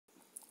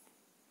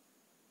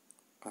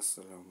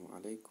Assalamu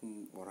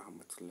alaikum wa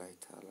rahmatullahi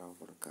ta'ala wa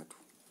barakatu.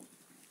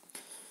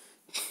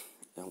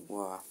 Yan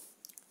uwa,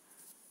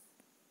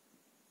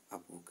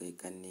 abokai,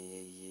 ƙanne,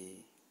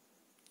 yayye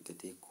da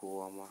dai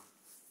kowa ma,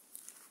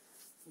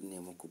 ne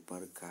muku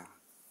barka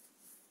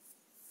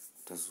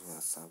da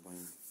zuwa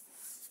sabon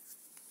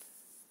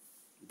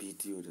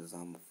bidiyo da za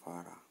mu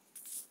fara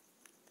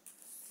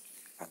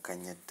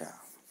akan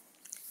yadda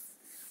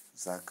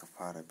za ka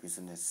fara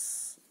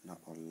business na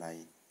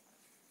online.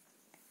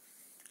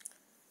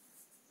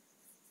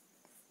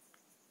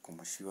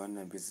 Kuma shi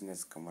wannan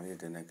business kamar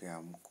yadda na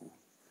gaya muku,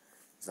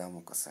 za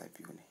mu kasa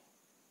biyu ne.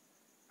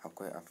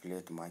 Akwai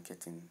affiliate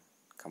marketing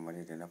kamar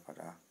yadda na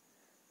faɗa,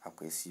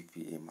 akwai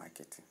CPA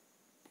marketing.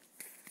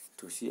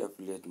 To shi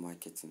affiliate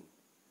marketing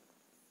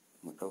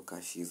mu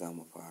ɗauka shi za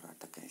mu fara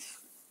ta kan shi.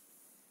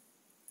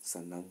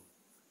 Sannan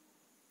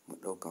mu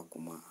ɗauka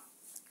kuma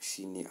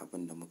shi ne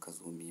abin da muka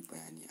zo mu yi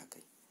bayani a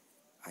kai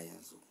a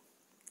yanzu.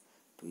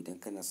 To idan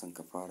kana son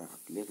ka fara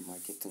affiliate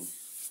marketing,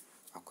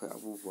 akwai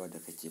abubuwa da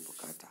kake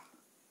buƙata.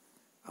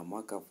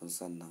 Amma kafin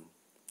sannan,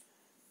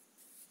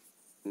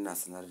 ina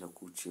sanar da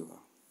ku cewa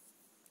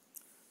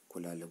ku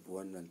lalubi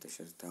wannan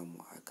tashar tamu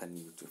a kan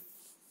YouTube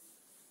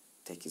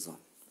Tech Zone.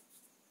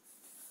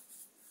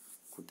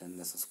 Ku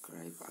danna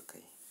subscribe a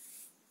kai.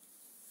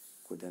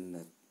 Ku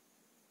danna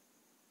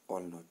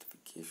all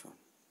notification.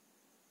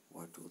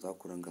 Wato za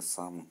ku ringa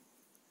samun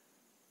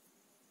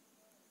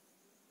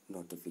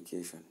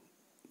notification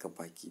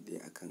gabaki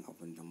ɗaya akan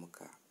abin da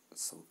muka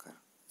saukar.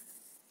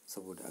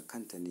 Saboda a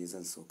kanta ne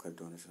zan saukar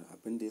da wannan shirin.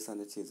 Abin da ya sa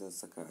na ce zan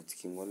saka a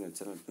cikin wannan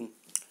channel ɗin,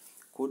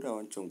 ko da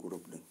wancan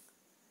group ɗin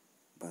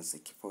ban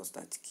saki post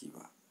a ciki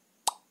ba,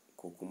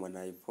 ko kuma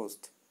na yi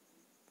post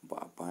ba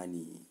a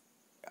bani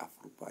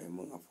approve ba, yi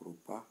mun approve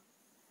ba.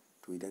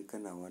 To idan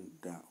kana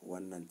da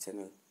wannan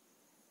channel,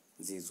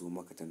 zai zo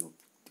maka da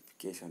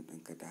notification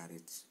ɗinka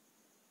direct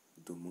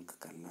domin ka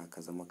kalla,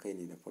 ka zama kai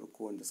ne na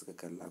farko wanda suka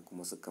kalla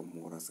kuma suka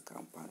mora suka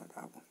amfana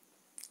da abun.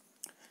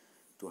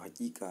 To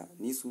hakika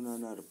ni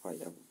sunana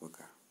Rufai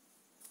Abubakar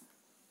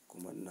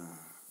kuma ina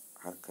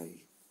harkar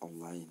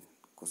online.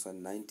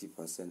 Kusan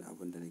 90%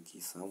 abin da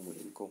nake samu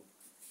income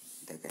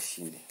daga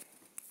shi ne.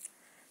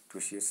 To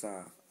shi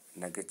yasa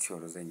na ga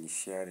cewar zan yi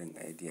sharing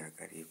idea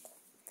gare ku,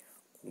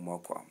 kuma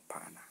ku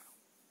amfana.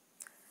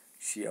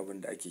 Shi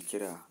abin da ake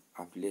kira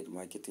affiliate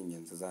marketing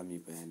yanzu za mu yi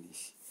bayani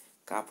shi.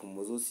 Kafin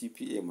mu zo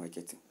CPA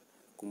marketing,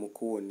 kuma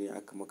kowanne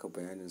aka maka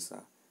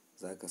bayaninsa,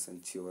 za ka san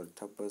cewar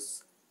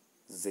tabbas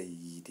zai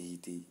yi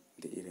daidai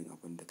da irin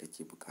abin da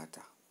kake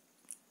buƙata.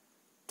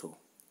 To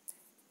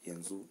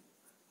yanzu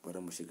bari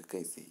mu shiga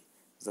kai tsaye.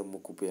 Zan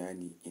muku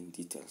bayani in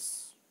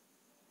details,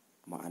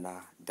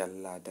 ma'ana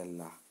dalla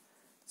dalla.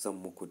 Zan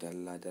muku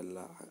dalla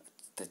dalla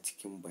ta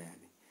cikin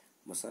bayani.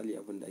 Misali,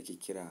 abin da ake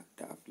kira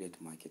da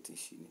affiliate marketing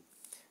shine,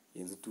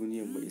 yanzu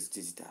duniyar mu is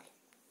digital.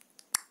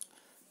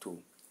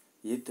 To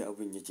yadda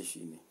abin yake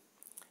shine,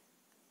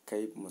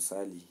 kai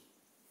misali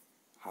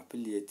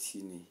affiliate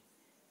shine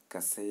ka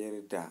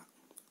sayar da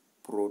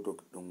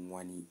product ɗin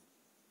wani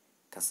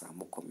ka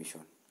samu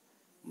commission.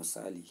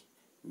 Misali,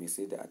 mai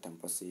saida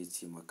atamfa sai ya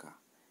ce maka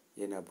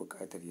yana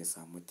buƙatar ya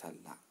samu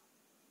talla.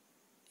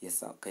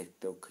 Kai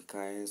ɗauki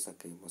kayansa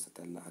kai masa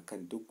talla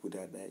akan duk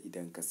guda ɗaya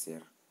idan ka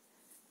sayar,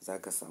 za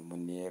ka samu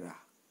naira,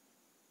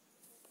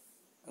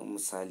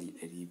 misali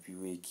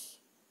 200 yake.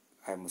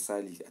 Ai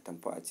misali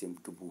atamfa a ce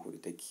 4,000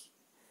 take.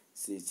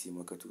 Sai ya ce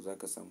maka to za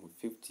ka samu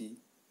 50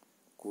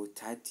 ko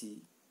 30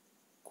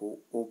 ko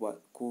over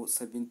ko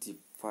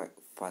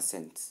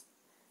 75%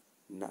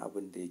 na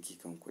abin da yake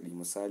kan kuɗi.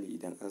 Misali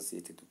idan an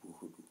saye ta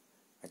 4,000,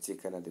 a ce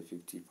kana da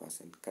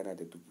 50%, kana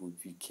da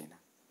 2,000 kenan.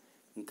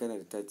 In kana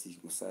da 30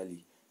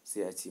 misali,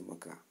 sai a ce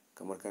maka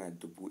kamar kana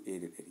da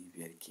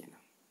 1,500 kenan.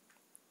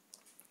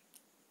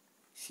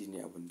 Shi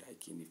ne abin da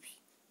ake nufi.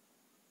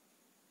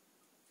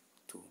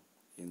 To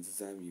yanzu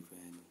za mu yi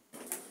bayani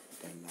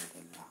dalla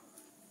dalla.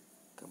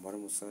 Kamar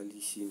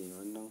misali shine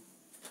wannan.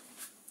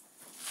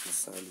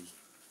 Misali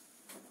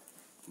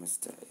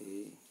Mr.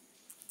 A,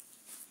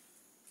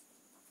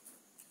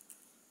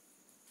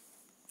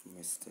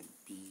 Mr.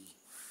 B,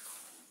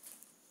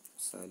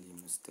 misali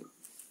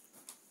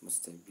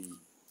Mr. B,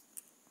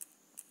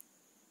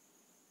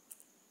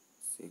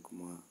 sai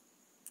kuma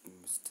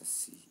Mr.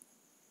 C.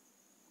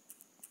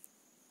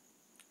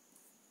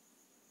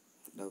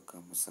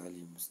 Ɗauka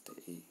misali Mr.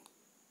 A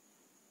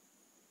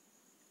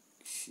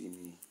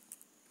shine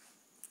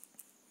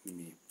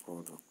mai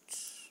product.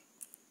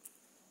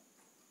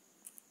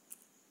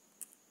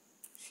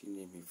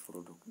 Shine mai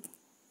product ɗin,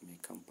 mai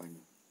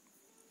kamfani.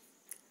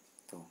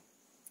 To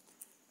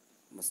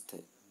Mr.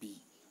 B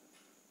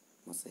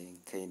matsayin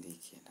kai ne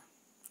kenan.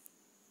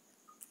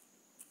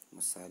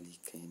 Misali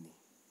kai ne.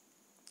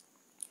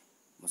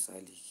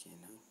 Misali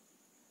kenan,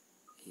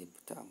 ya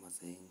fita a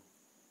matsayin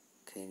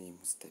kai ne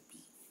Mr. B.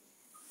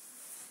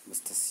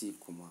 Mr. C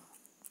kuma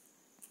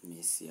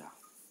mai siya.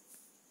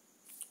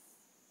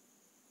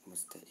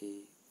 Mr. A,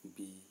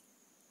 B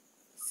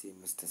sai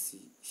Mr. C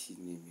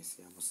shine mai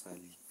siya.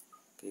 Misali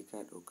kai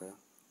ka ɗauka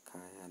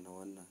kaya na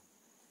wannan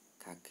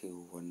ka kai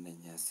wa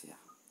wannan ya siya.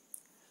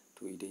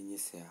 to idan ya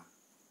saya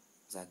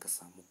za ka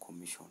samu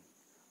commission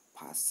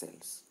per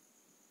sales.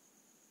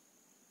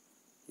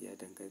 Ya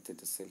danganta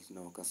da sales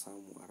nawa ka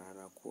samu a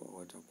rana ko a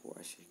wata ko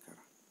a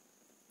shekara.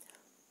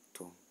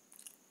 To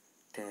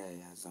ta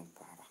yaya zan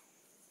fara?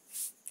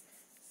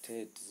 Ta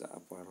yadda za a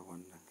fara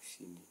wannan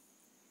shine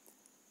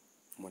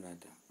muna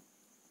da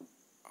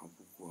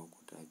abubuwa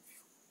guda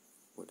biyu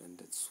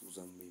waɗanda su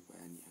zan mai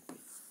bayani a kai.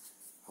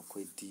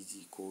 Akwai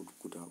DG code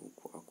guda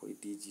uku. Akwai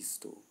DG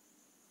Store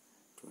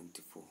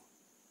 24,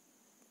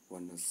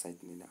 wannan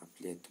site ne na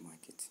affiliate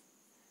marketing.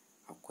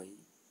 Akwai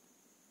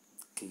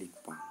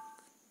Clickbank,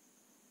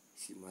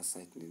 shi ma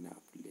site ne na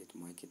affiliate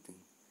marketing.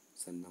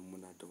 Sannan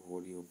muna da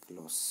Warrior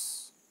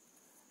Plus.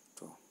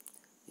 To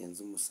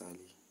yanzu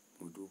misali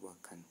mu duba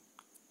kan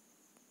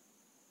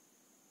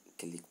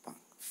Clickbank.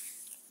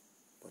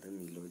 Bari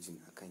mu yi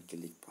login akan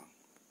Clickbank.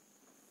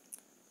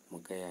 Mu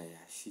ga yaya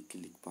shi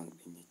Clickbank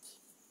ɗin yake.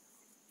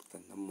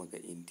 Sannan mu ga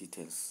in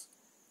details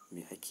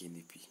me ake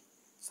nufi.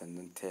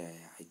 Sannan ta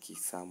yaya ake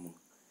samun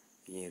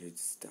yin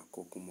register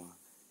ko kuma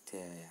ta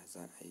yaya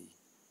za a yi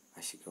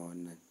a shiga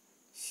wannan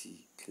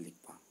shi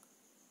Clickbank.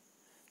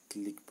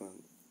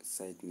 Clickbank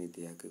site ne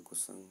da ya kai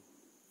kusan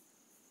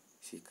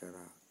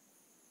shekara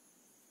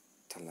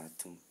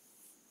 30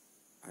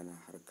 ana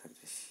harkar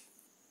da shi.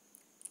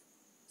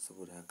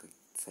 Saboda haka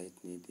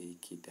site ne da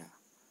yake da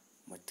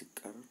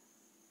matuƙar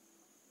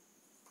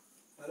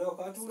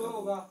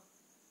tsaro.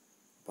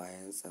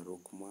 Bayan tsaro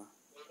kuma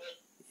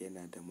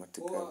yana da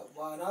matuƙar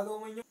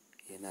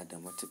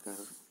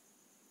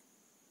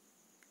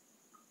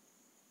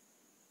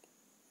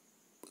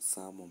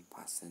samun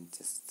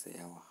percentage da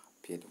yawa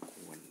fiye da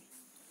kowanne.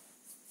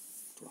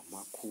 To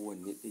amma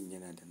kowanne ɗin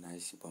yana da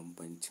nashi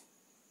bambancin.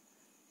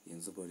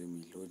 Yanzu bari mu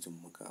yi login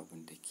mu ga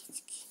abin da ke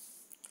ciki.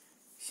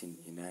 Shin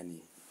ina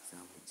ne za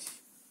mu je?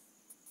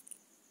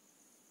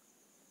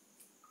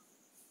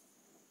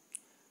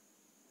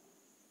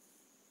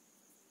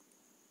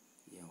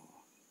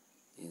 Yauwa,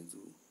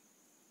 yanzu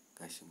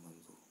gashi mun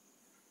zo.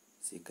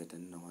 Sai ka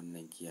danna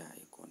wannan gear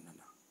icon nan.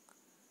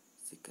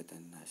 Sai ka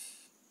danna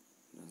shi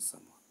nan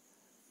sama.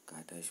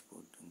 Ga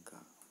dashboard ɗinka,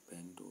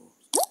 vendor,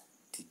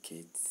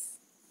 tickets.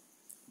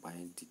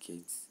 Bayan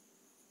tickets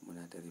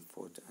muna da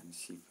report and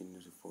shipping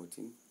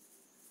reporting.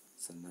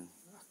 Sannan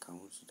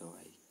account da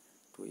waye.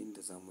 To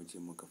inda za mu je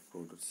mu ga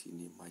product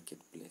shine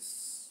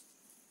marketplace.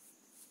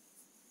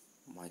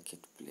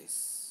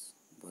 Marketplace.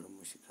 Bari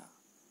mu shiga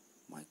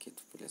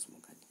marketplace mu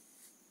gani.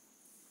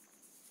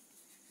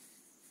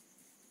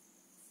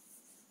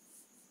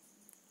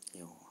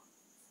 Yauwa,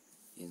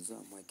 yanzu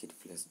a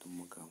marketplace ɗin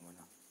mu ga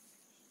mana.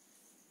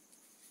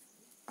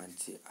 An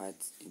ce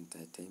arts,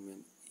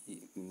 entertainment,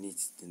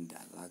 niche ɗin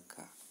da za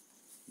ka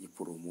yi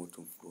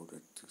promoting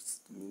product,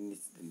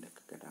 niche ɗin da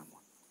ka ga dama.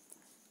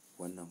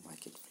 Wannan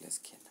marketplace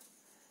kenan.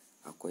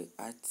 Akwai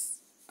arts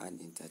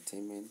and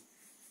entertainment.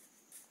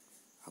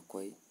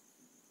 Akwai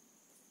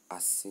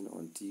as seen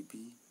on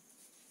TV,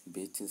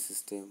 betting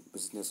system,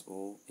 business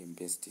or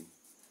investing,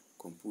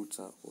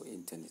 computer or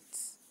internet,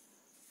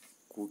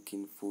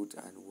 cooking, food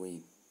and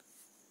wine.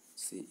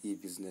 Sai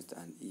e-business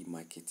and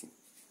e-marketing.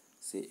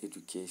 Sai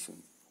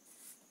education,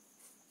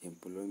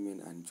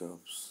 employment and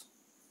jobs,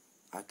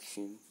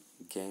 action,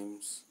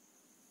 games,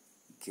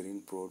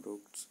 green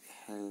products,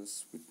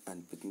 health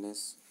and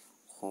fitness,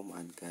 home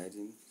and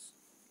gardens,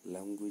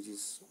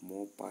 languages,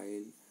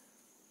 mobile,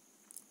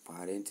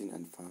 parenting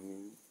and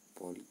farming,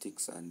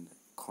 politics and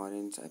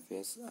current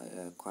affairs,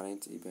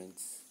 current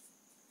events,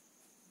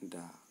 da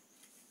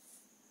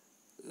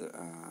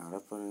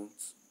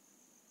reference,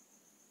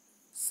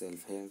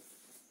 self-help,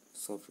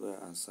 software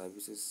and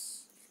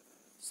services,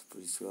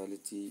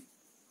 spirituality,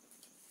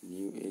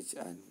 new age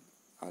and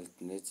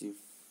alternative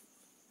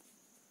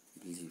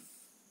belief,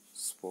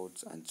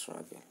 sports and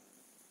travel.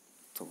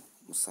 To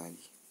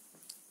misali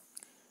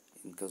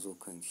in ka zo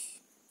kan shi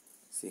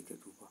sai ka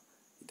duba.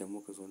 Idan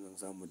muka zo nan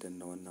za mu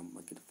danna wannan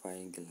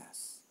magnifying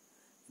glass.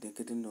 Idan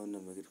ka danna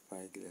wannan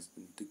magnifying glass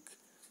ɗin duk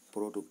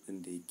product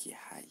ɗin da yake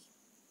high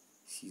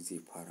shi zai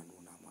fara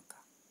nuna maka.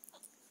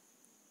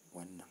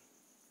 Wannan.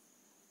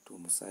 To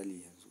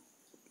misali yanzu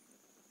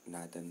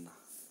na danna.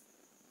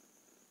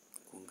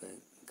 Kun ga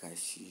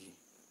gashi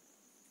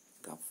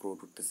ga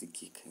product da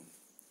suke kan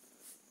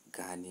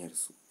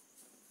ganiyarsu.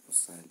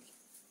 Misali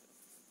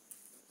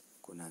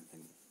kuna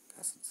gani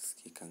gasu da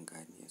suke kan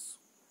ganiyarsu.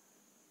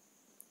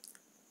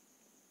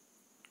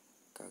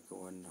 Kaga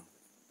wannan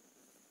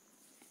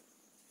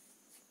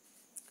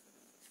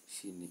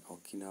shine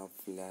Okinawa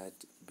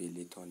Flat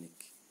Belly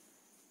Tonic.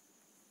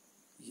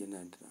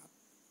 Yana da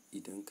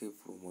idan kai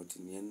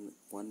promoting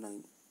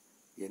wannan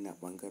yana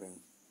ɓangaren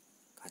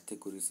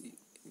categories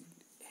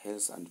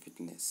health and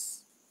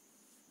fitness.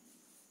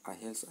 A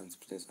health and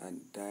fitness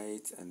and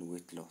diet and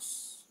weight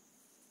loss.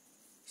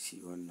 Shi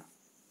wannan.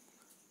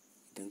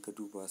 Idan ka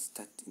duba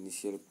start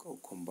initial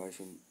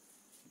conversion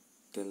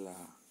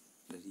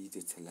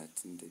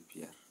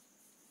 $135.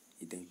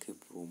 Idan kai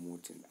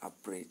promoting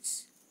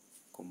average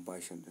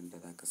conversion ɗin da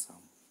za ka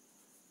samu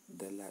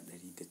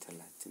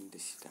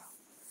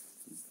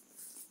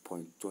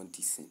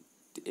 $136.20.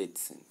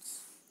 $0.08.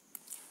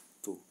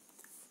 To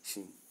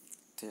shin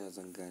ta ya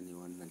zan gane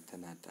wannan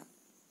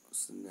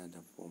suna da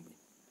forming?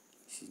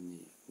 Shine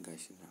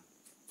gashi nan,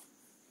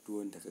 duk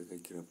wanda kaga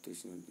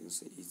gravitational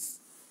ɗinsa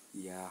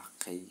ya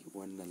kai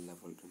wannan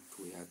level ɗin,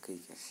 to ya kai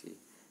ƙarshe,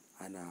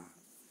 ana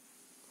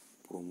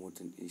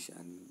promoting ɗin shi,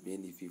 and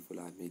many people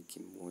are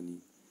making money,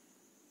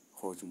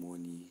 huge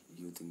money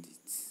using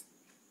it.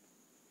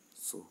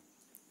 So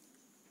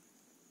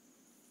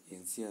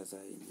yanzu ya za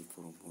a yi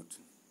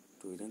promoting?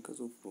 To idan ka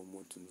zo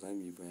promoting, za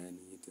mu yi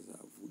bayanin yadda za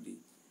a buɗe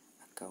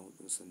account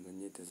ɗin,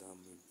 sannan yadda za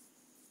mu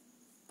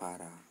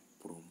fara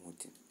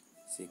promoting.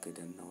 Sai ka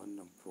danna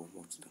wannan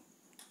promote ɗin.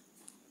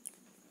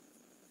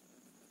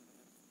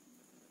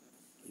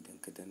 Idan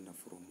ka danna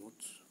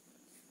promote,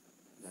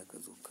 za ka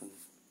zo kan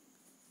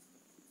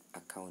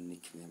account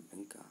nickname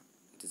ɗinka,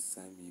 duk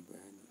za mu yi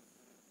bayani.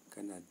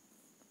 Kana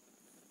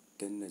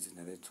danna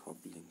generate hub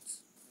links,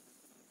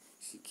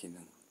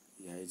 shikenan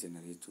ya yi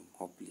generating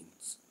hub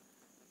links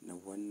na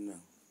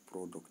wannan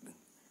product ɗin.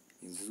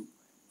 Yanzu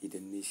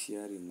idan nayi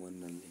sharing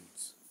wannan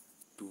links,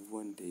 duk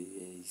wanda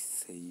ya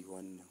sayi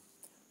wannan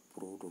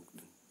product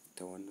ɗin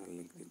ta wannan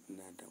link ɗin,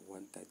 ina da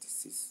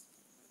 136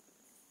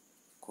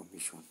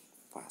 commission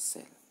per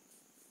sale.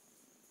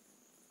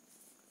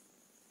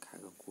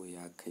 Kaga ko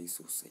ya kai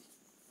sosai.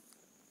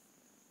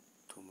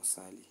 To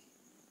misali,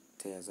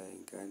 ta ya za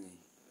in gane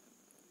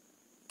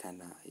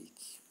tana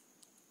aiki?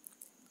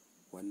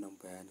 Wannan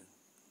bayanin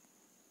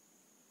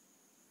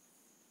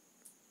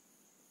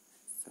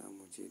za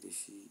mu je da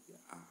shi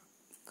a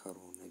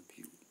karo na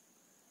biyu,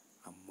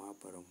 amma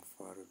bari mu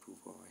fara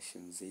dubawa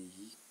shin zai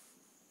yi.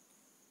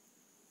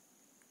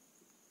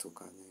 To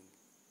ka gani,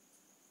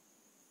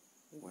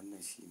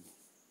 wannan shi ne.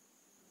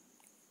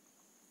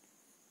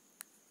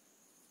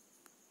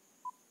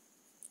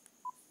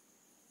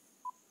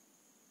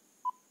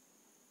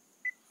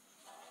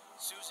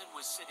 Susan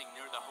was sitting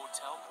near the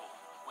hotel pool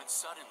when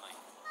suddenly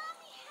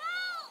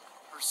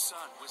her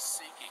son was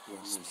sinking,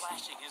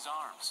 splashing his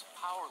arms,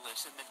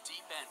 powerless in the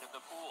deep end of the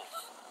pool.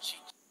 She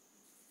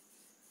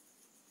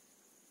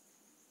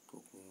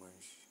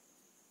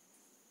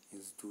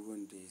yanzu duk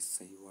wanda ya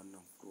sayi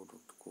wannan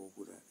product ko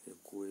guda ɗaya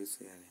ko ya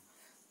saya,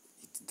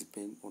 it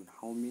depend on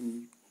how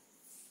many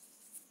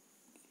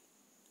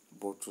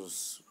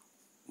bottles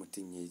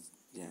mutum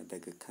ya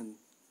daga kan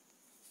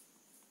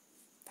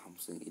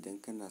 50. Idan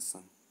kana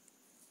son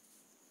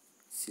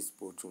 6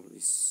 bottles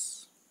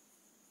is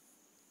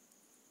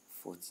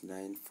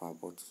 49 per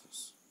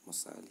bottles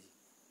misali,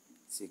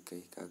 sai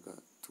kai kaga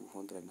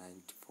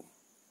 294.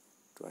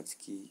 To a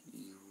ciki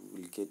you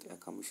will get a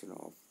commission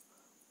of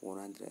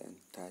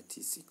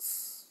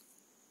 136.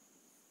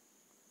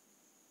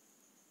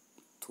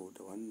 To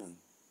da wannan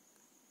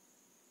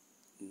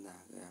ina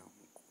gaya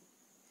muku,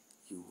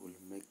 you will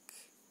make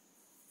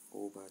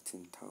over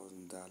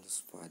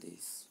 $10,000 per day,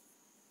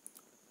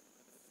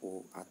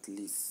 or at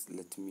least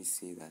let me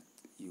say that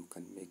you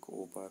can make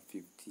over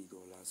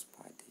 $50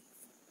 per day.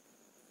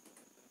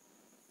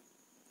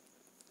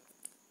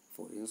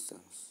 For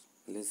instance,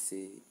 let's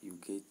say you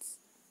get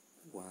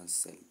one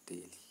sale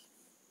daily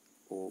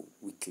or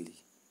weekly.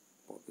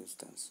 For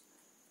instance,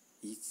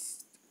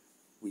 each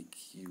week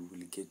you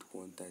will get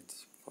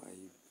 135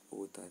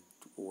 or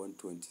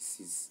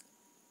 126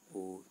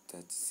 or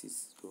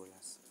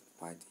 $36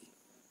 per day.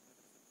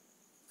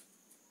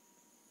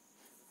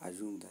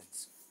 Assume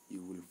that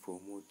you will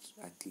promote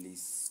at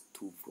least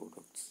 2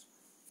 products,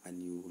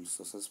 and you will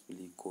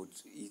successfully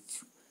got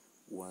each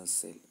one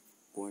sale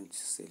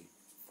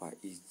for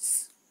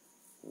each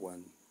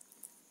one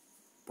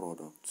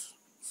product.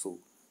 So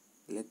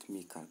let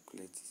me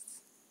calculate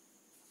it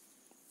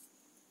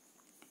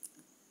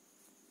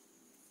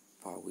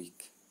per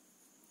week.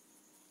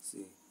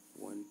 See,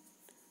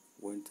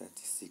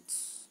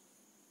 136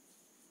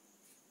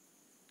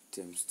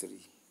 times 3,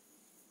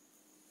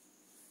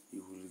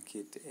 you will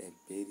get a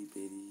very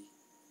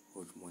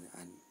good money.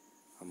 And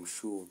I'm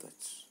sure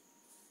that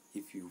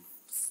if you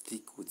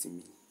stick with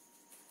me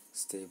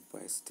step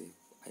by step,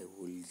 I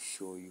will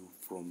show you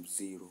from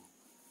zero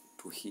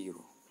to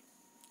hero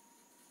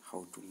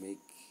how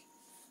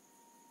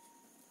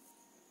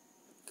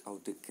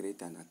to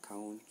create an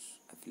account,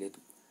 affiliate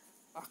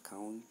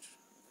account,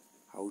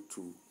 how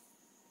to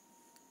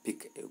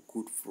pick a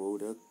good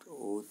product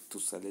or to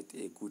select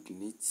a good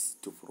niche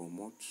to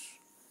promote,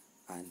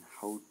 and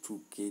how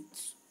to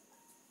get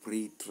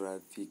free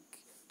traffic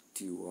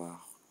to your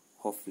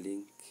hub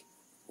link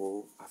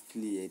or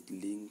affiliate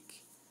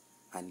link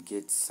and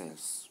get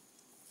sales.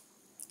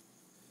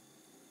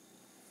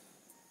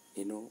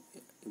 You know,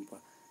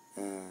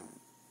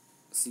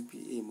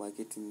 CPA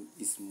marketing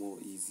is more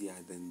easier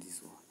than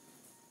this one.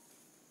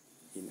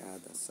 In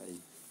other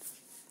side,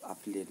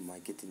 affiliate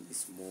marketing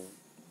is more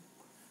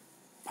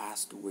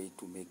fast way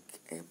to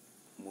make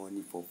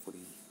money for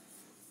free,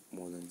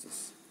 more than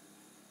just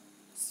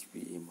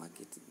CPA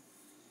marketing.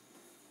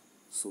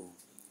 So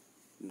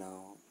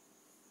now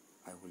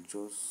I will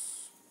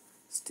just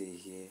stay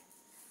here.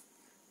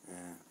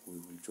 We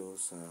will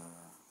just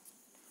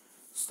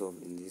stop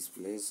in this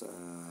place.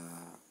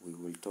 We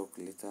will talk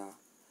later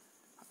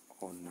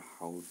on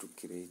how to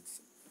create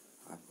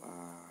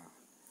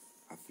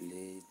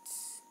affiliate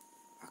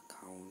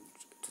account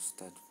to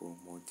start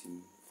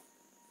promoting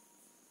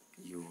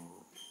your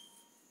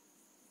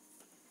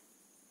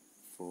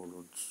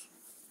products.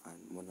 And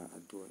muna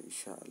addu'a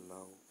insha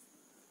Allah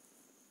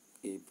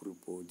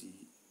everybody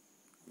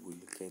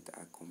will get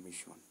a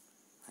commission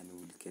and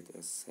will get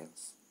a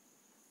sales.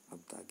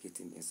 After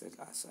getting a sales,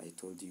 as I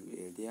told you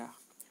earlier,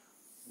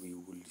 we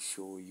will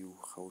show you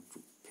how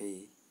to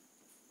pay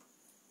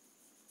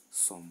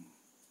some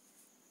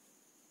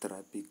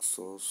traffic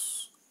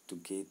source to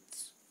get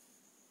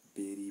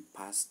very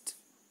fast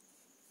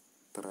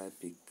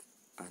traffic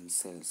and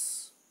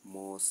sales,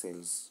 more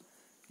sales.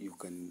 You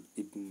can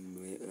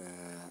even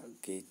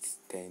get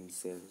 10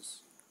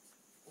 sales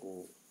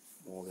or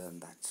more than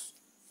that.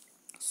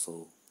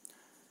 So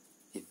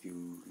if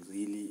you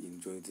really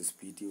enjoy this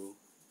video,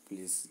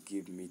 please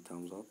give me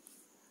thumbs up,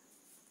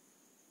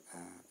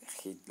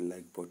 hit the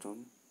like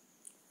button,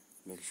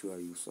 make sure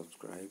you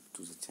subscribe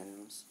to the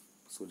channels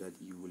so that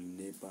you will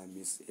never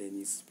miss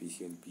any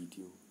special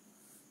video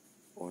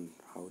on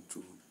how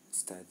to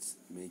start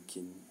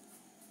making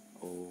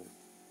or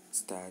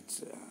start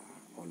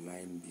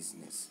online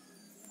business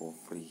for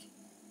free.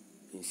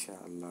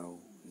 Inshallah,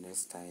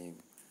 next time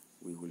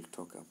we will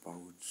talk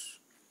about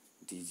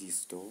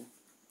Digistore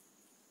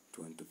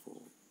 24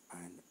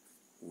 and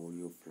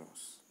Warrior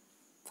Plus.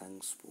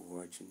 Thanks for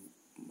watching.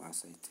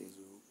 As I tell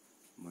you,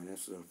 my name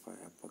is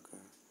Farko,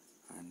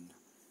 and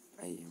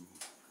I am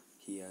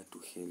here to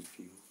help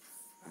you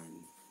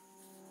and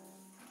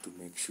to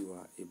make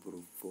sure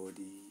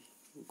everybody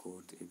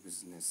got a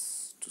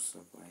business to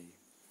survive.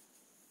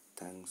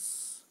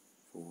 Thanks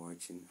for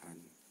watching, and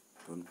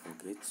don't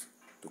forget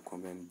to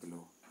comment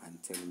below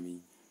and tell me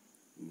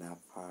na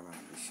fara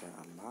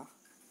inshallah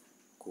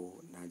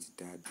ko na ji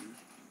daɗi,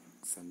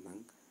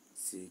 sannan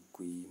sai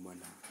ku yi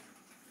mana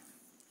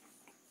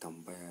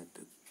tambaya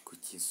da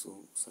kuke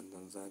so,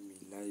 sannan za mu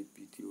yi live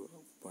video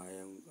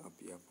bayan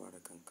abu ya fara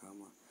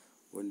kankama.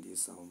 Wanda ya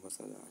samu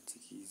matsala a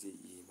ciki zai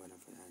iya mana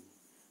bayani.